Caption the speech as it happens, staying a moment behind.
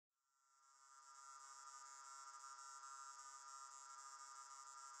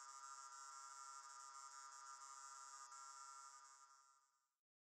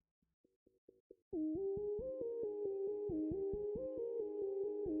In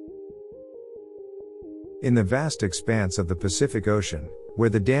the vast expanse of the Pacific Ocean, where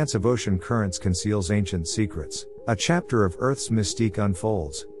the dance of ocean currents conceals ancient secrets, a chapter of Earth's mystique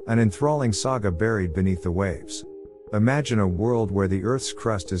unfolds, an enthralling saga buried beneath the waves. Imagine a world where the Earth's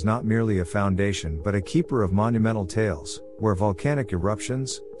crust is not merely a foundation but a keeper of monumental tales, where volcanic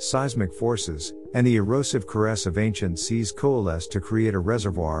eruptions, seismic forces, and the erosive caress of ancient seas coalesce to create a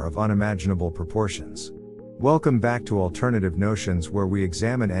reservoir of unimaginable proportions. Welcome back to Alternative Notions, where we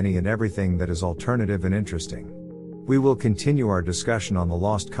examine any and everything that is alternative and interesting. We will continue our discussion on the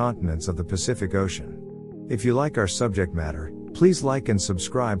lost continents of the Pacific Ocean. If you like our subject matter, please like and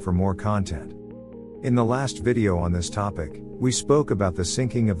subscribe for more content. In the last video on this topic, we spoke about the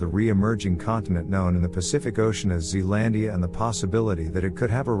sinking of the re-emerging continent known in the Pacific Ocean as Zealandia and the possibility that it could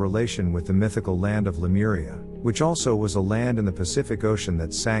have a relation with the mythical land of Lemuria, which also was a land in the Pacific Ocean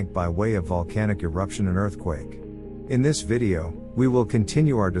that sank by way of volcanic eruption and earthquake. In this video, we will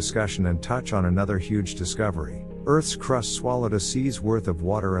continue our discussion and touch on another huge discovery. Earth's crust swallowed a sea's worth of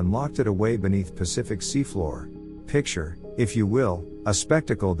water and locked it away beneath Pacific seafloor. Picture, if you will, a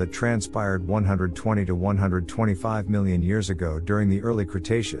spectacle that transpired 120 to 125 million years ago during the early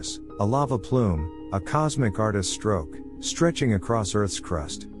Cretaceous, a lava plume, a cosmic artist's stroke, stretching across Earth's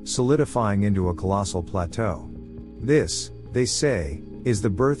crust, solidifying into a colossal plateau. This, they say, is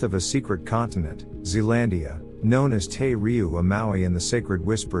the birth of a secret continent, Zealandia, known as Te Reo Maui in the sacred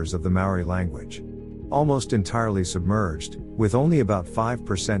whispers of the Maori language. Almost entirely submerged, with only about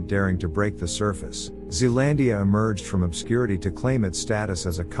 5% daring to break the surface, Zealandia emerged from obscurity to claim its status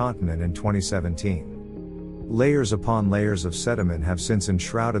as a continent in 2017. Layers upon layers of sediment have since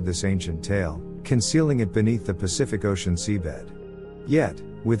enshrouded this ancient tale, concealing it beneath the Pacific Ocean seabed. Yet,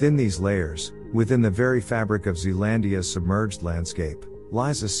 within these layers, within the very fabric of Zealandia's submerged landscape,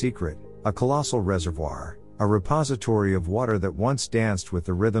 lies a secret, a colossal reservoir, a repository of water that once danced with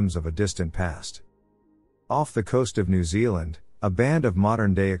the rhythms of a distant past. Off the coast of New Zealand, a band of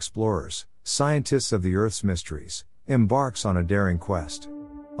modern-day explorers, scientists of the Earth's mysteries, embarks on a daring quest.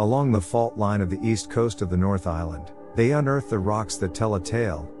 Along the fault line of the east coast of the North Island, they unearth the rocks that tell a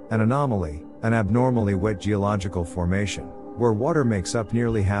tale, an anomaly, an abnormally wet geological formation, where water makes up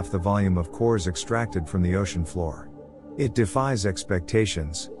nearly half the volume of cores extracted from the ocean floor. It defies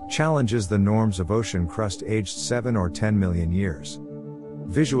expectations, challenges the norms of ocean crust aged 7 or 10 million years.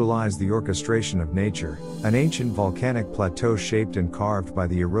 Visualize the orchestration of nature, an ancient volcanic plateau shaped and carved by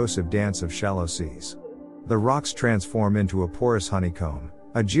the erosive dance of shallow seas. The rocks transform into a porous honeycomb,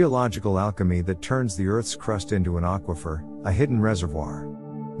 a geological alchemy that turns the Earth's crust into an aquifer, a hidden reservoir.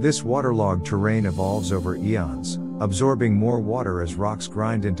 This waterlogged terrain evolves over eons, absorbing more water as rocks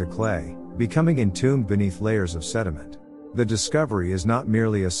grind into clay, becoming entombed beneath layers of sediment. The discovery is not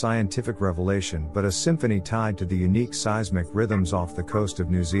merely a scientific revelation but a symphony tied to the unique seismic rhythms off the coast of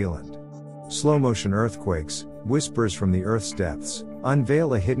New Zealand. Slow-motion earthquakes, whispers from the Earth's depths,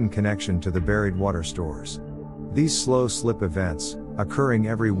 unveil a hidden connection to the buried water stores. These slow slip events, occurring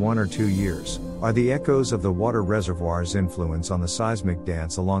every 1 or 2 years, are the echoes of the water reservoir's influence on the seismic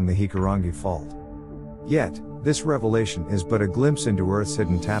dance along the Hikurangi Fault. Yet, this revelation is but a glimpse into Earth's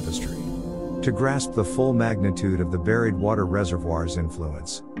hidden tapestry. To grasp the full magnitude of the buried water reservoir's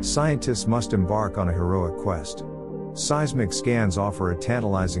influence, scientists must embark on a heroic quest. Seismic scans offer a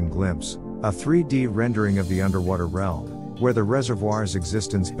tantalizing glimpse, a 3D rendering of the underwater realm, where the reservoir's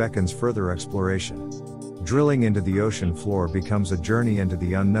existence beckons further exploration. Drilling into the ocean floor becomes a journey into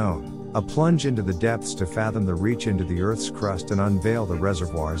the unknown, a plunge into the depths to fathom the reach into the Earth's crust and unveil the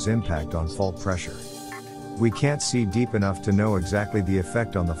reservoir's impact on fault pressure. We can't see deep enough to know exactly the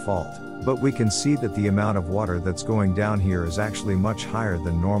effect on the fault, but we can see that the amount of water that's going down here is actually much higher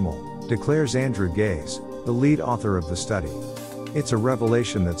than normal, declares Andrew Gaze, the lead author of the study. It's a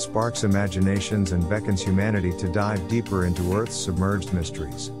revelation that sparks imaginations and beckons humanity to dive deeper into Earth's submerged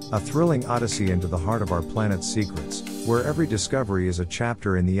mysteries, a thrilling odyssey into the heart of our planet's secrets, where every discovery is a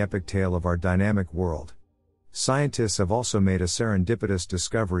chapter in the epic tale of our dynamic world. Scientists have also made a serendipitous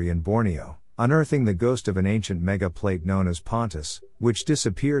discovery in Borneo, unearthing the ghost of an ancient megaplate known as Pontus, which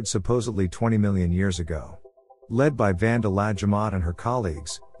disappeared supposedly 20 million years ago. Led by Vanda Lajamat and her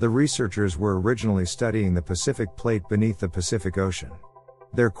colleagues, the researchers were originally studying the Pacific Plate beneath the Pacific Ocean.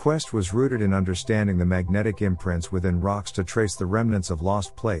 Their quest was rooted in understanding the magnetic imprints within rocks to trace the remnants of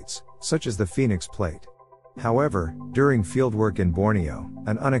lost plates, such as the Phoenix Plate. However, during fieldwork in Borneo,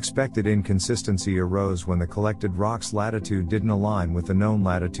 an unexpected inconsistency arose when the collected rock's latitude didn't align with the known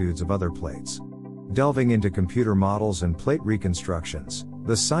latitudes of other plates. Delving into computer models and plate reconstructions,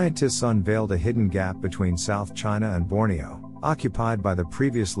 the scientists unveiled a hidden gap between South China and Borneo, occupied by the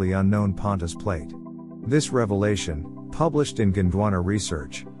previously unknown Pontus Plate. This revelation, published in Gondwana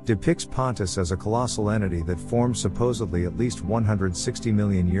Research, depicts Pontus as a colossal entity that formed supposedly at least 160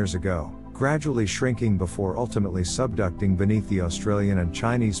 million years ago, gradually shrinking before ultimately subducting beneath the Australian and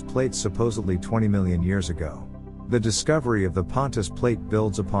Chinese plates supposedly 20 million years ago. The discovery of the Pontus Plate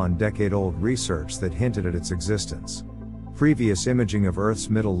builds upon decade-old research that hinted at its existence. Previous imaging of Earth's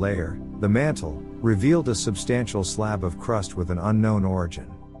middle layer, the mantle, revealed a substantial slab of crust with an unknown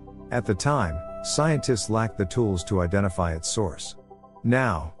origin. At the time, scientists lacked the tools to identify its source.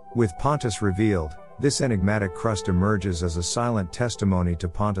 Now, with Pontus revealed, this enigmatic crust emerges as a silent testimony to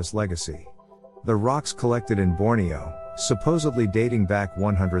Pontus' legacy. The rocks collected in Borneo, supposedly dating back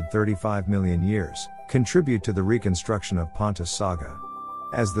 135 million years, contribute to the reconstruction of Pontus saga.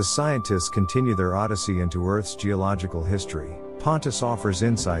 As the scientists continue their odyssey into Earth's geological history, Pontus offers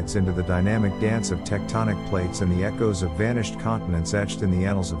insights into the dynamic dance of tectonic plates and the echoes of vanished continents etched in the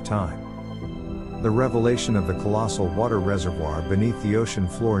annals of time. The revelation of the colossal water reservoir beneath the ocean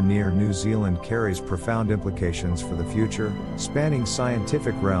floor near New Zealand carries profound implications for the future, spanning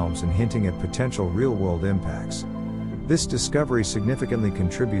scientific realms and hinting at potential real-world impacts. This discovery significantly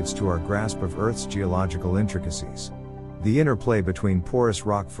contributes to our grasp of Earth's geological intricacies. The interplay between porous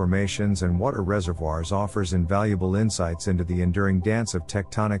rock formations and water reservoirs offers invaluable insights into the enduring dance of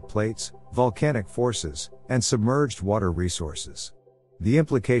tectonic plates, volcanic forces, and submerged water resources. The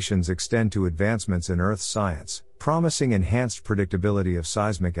implications extend to advancements in Earth science, promising enhanced predictability of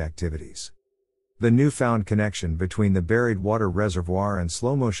seismic activities. The newfound connection between the buried water reservoir and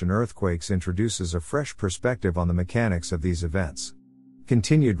slow-motion earthquakes introduces a fresh perspective on the mechanics of these events.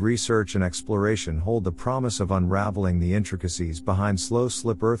 Continued research and exploration hold the promise of unraveling the intricacies behind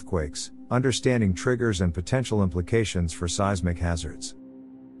slow-slip earthquakes, understanding triggers and potential implications for seismic hazards.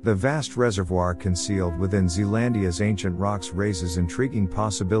 The vast reservoir concealed within Zealandia's ancient rocks raises intriguing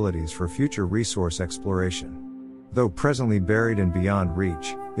possibilities for future resource exploration. Though presently buried and beyond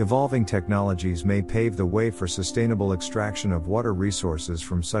reach, evolving technologies may pave the way for sustainable extraction of water resources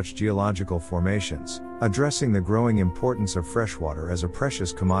from such geological formations, addressing the growing importance of freshwater as a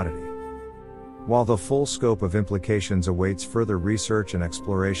precious commodity. While the full scope of implications awaits further research and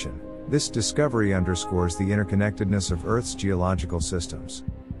exploration, this discovery underscores the interconnectedness of Earth's geological systems.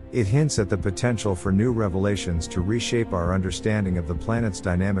 It hints at the potential for new revelations to reshape our understanding of the planet's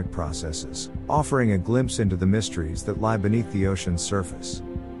dynamic processes, offering a glimpse into the mysteries that lie beneath the ocean's surface.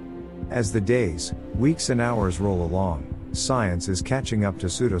 As the days, weeks and hours roll along, science is catching up to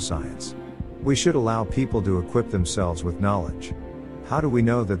pseudoscience. We should allow people to equip themselves with knowledge. How do we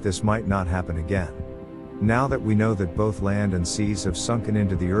know that this might not happen again? Now that we know that both land and seas have sunken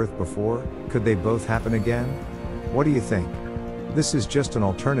into the earth before, could they both happen again? What do you think? This is just an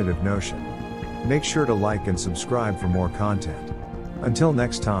alternative notion. Make sure to like and subscribe for more content. Until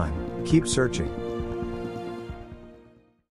next time, keep searching.